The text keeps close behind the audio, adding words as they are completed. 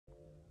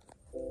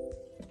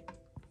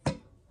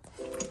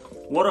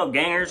What up,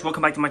 gangers?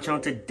 Welcome back to my channel.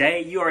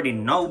 Today, you already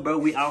know, bro,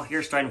 we out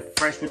here starting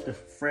fresh with the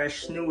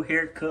fresh new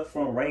haircut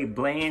from Ray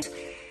Blands.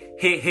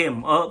 Hit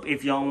him up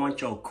if y'all want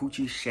your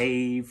coochie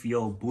shave,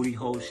 your booty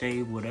hole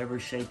shave, whatever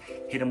shave.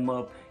 Hit him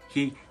up.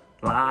 He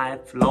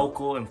live,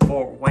 local in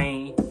Fort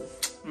Wayne.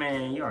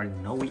 Man, you already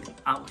know we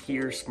out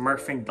here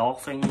smurfing,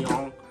 dolphing,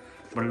 y'all.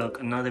 But look,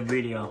 another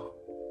video.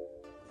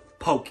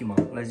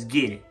 Pokemon, let's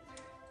get it.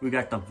 We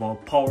got the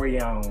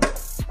Vape-Orion,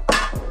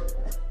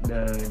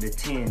 the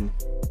 10.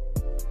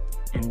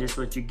 And this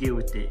what you get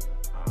with it.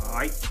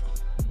 Alright.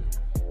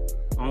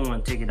 I don't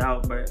want to take it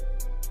out, but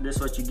this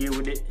what you get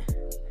with it.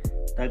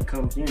 That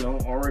comes, you know,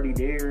 already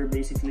there,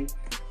 basically.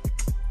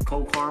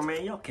 Cold car,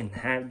 man, y'all can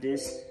have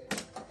this.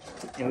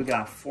 And we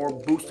got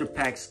 4 booster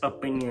packs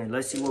up in here.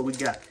 Let's see what we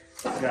got.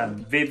 We got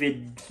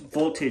Vivid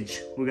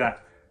Voltage. We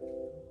got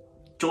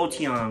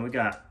Jolteon. We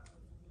got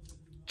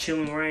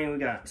Chilling Rain. We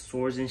got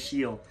Swords and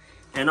Shield.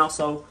 And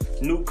also,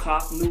 new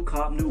cop, new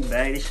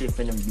bag. This shit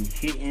finna be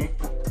hitting.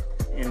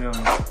 And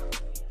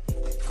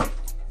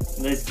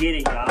let's get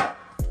it, y'all.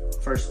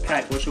 First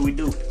pack, what should we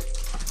do?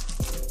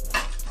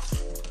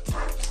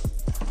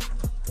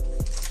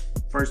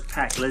 First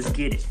pack, let's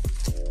get it.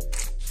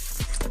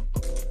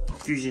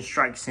 Fusion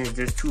Strike, since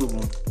there's 2 of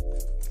them.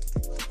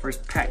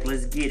 First pack,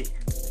 let's get it.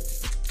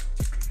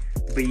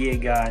 But yeah,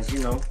 guys,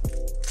 you know,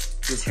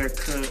 this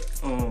haircut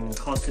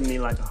costing me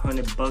like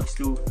 $100,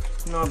 dude.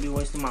 You know, I'll be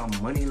wasting my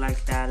money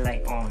like that,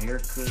 like on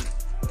haircut.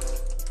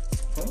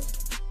 Huh?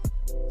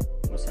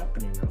 What's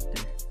happening out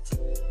there?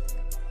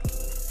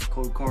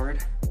 Code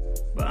card.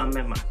 But I'm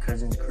at my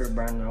cousin's crib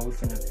right now. We're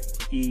finna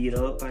eat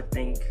up, I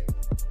think.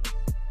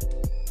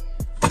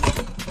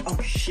 Oh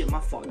shit, my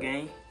fault,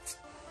 gang.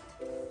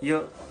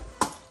 Yup,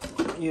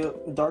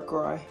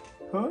 Darker Eye.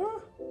 Huh?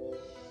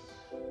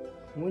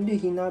 When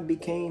did he not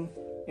became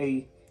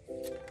a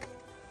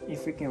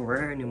freaking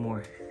rare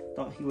anymore?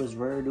 Thought he was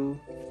rare, dude.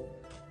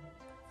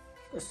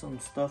 There's some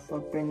stuff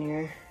up in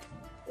here.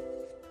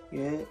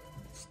 Yeah.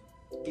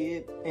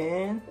 Yep,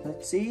 and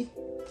let's see.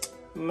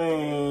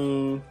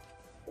 Man.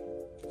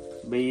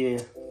 But yeah,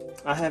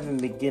 I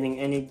haven't been getting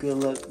any good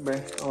luck, bruh.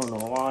 I don't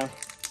know why.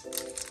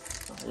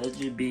 Let's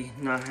just be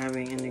not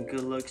having any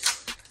good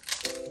looks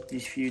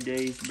these few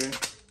days, bruh.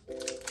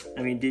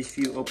 I mean, these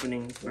few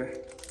openings, bruh.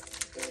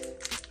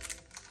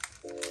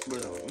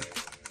 But,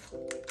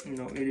 you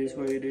know, it is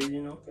what it is,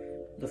 you know.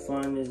 The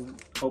fun is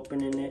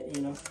opening it,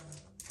 you know.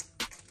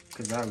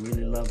 Because I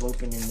really love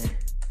opening it.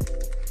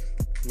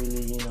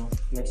 Really, you know,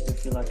 makes me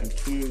feel like a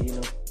kid, you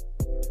know.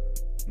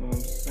 Know what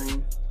I'm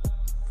saying?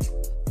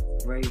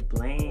 Ray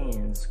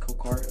Blands,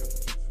 co-card.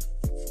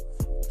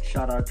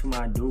 Shout out to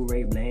my dude,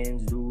 Ray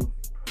Blands, dude.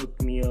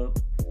 Hooked me up.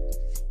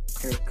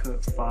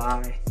 Haircut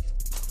 5.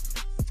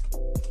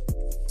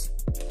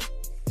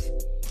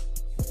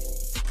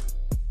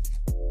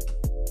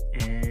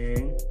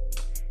 And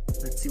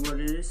let's see what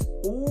it is.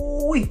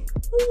 Ooh, ooh,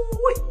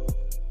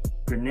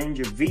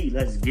 Greninja V.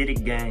 Let's get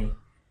it, gang.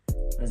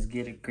 Let's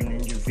get it,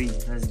 Greninja V.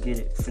 Let's get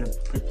it. Finna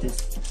put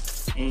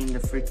this in the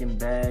freaking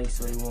bag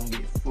so it won't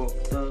get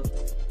fucked up.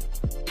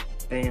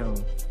 Bam.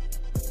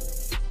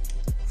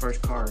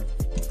 First card.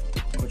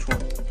 Which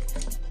one?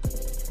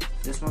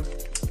 This one?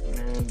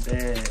 Man,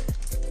 bad.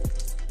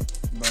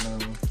 But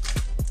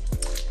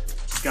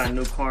just got a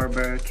new card,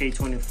 bro.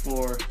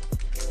 K24.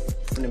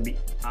 Finna be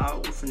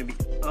out. Finna be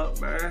up,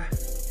 bro.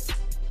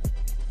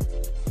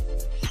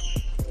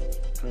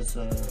 Cause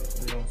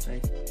what do I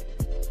say?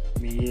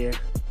 But yeah,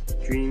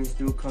 dreams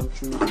do come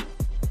true.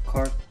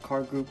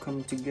 Card group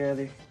coming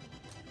together.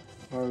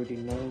 Already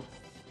know.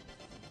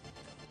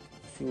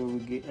 See what we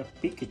get. A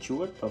Pikachu.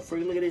 What the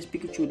freak? Look at this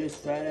Pikachu. This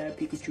fat ass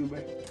Pikachu,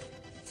 bro.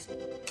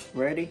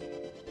 Ready?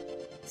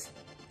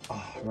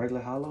 Oh,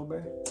 regular hollow,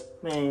 bro.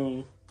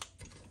 Man.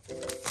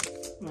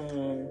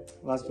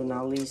 Last but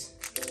not least.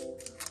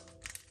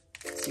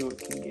 Let's see what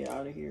we can get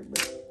out of here,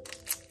 bro.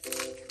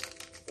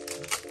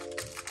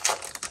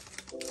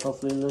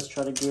 Hopefully, let's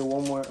try to get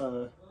one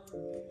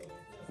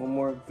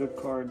more good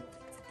card.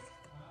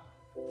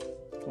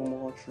 One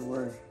more ultra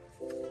rare.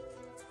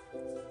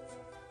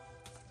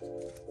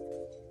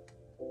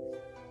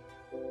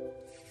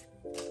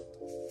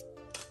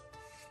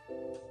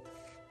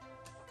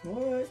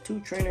 What? 2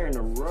 trainer in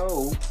a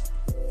row.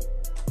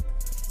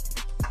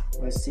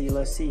 Let's see.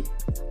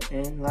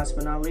 And last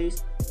but not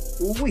least,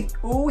 ooh-wee.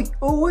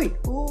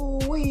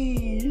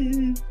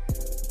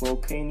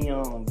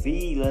 Volcanion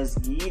V. Let's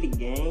get it,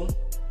 gang.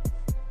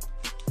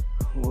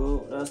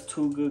 Well, that's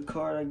 2 good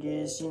cards, I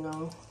guess, you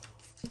know.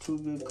 2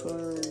 good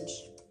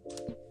cards.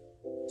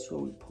 That's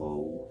what we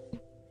pull.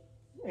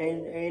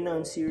 Ain't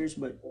nothing serious,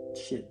 but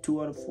shit,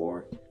 2 out of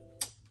 4.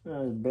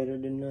 That's better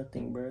than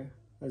nothing, bro.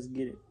 Let's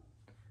get it.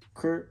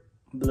 Kurt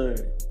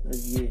Blood.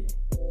 Let's get it.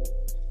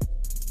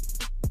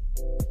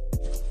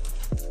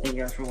 Thank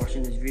you guys for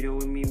watching this video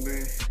with me,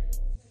 bro.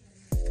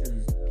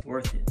 It's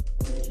worth it.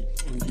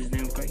 In Jesus'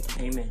 name, okay?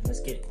 Amen. Let's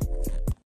get it.